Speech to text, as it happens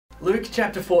Luke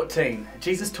chapter 14,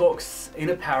 Jesus talks in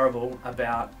a parable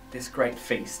about this great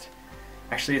feast.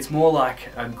 Actually, it's more like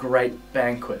a great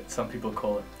banquet, some people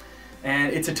call it.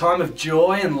 And it's a time of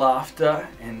joy and laughter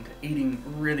and eating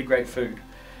really great food.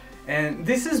 And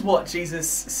this is what Jesus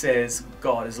says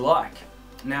God is like.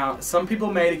 Now, some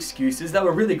people made excuses that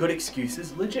were really good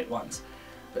excuses, legit ones,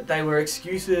 but they were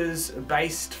excuses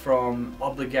based from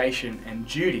obligation and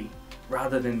duty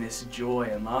rather than this joy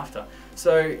and laughter.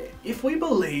 So if we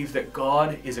believe that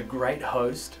God is a great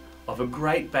host of a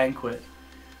great banquet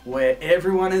where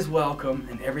everyone is welcome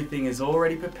and everything is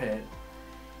already prepared,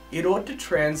 it ought to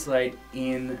translate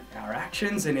in our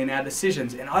actions and in our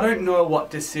decisions. And I don't know what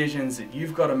decisions that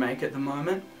you've got to make at the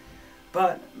moment,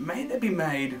 but may they be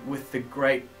made with the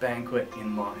great banquet in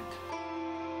mind.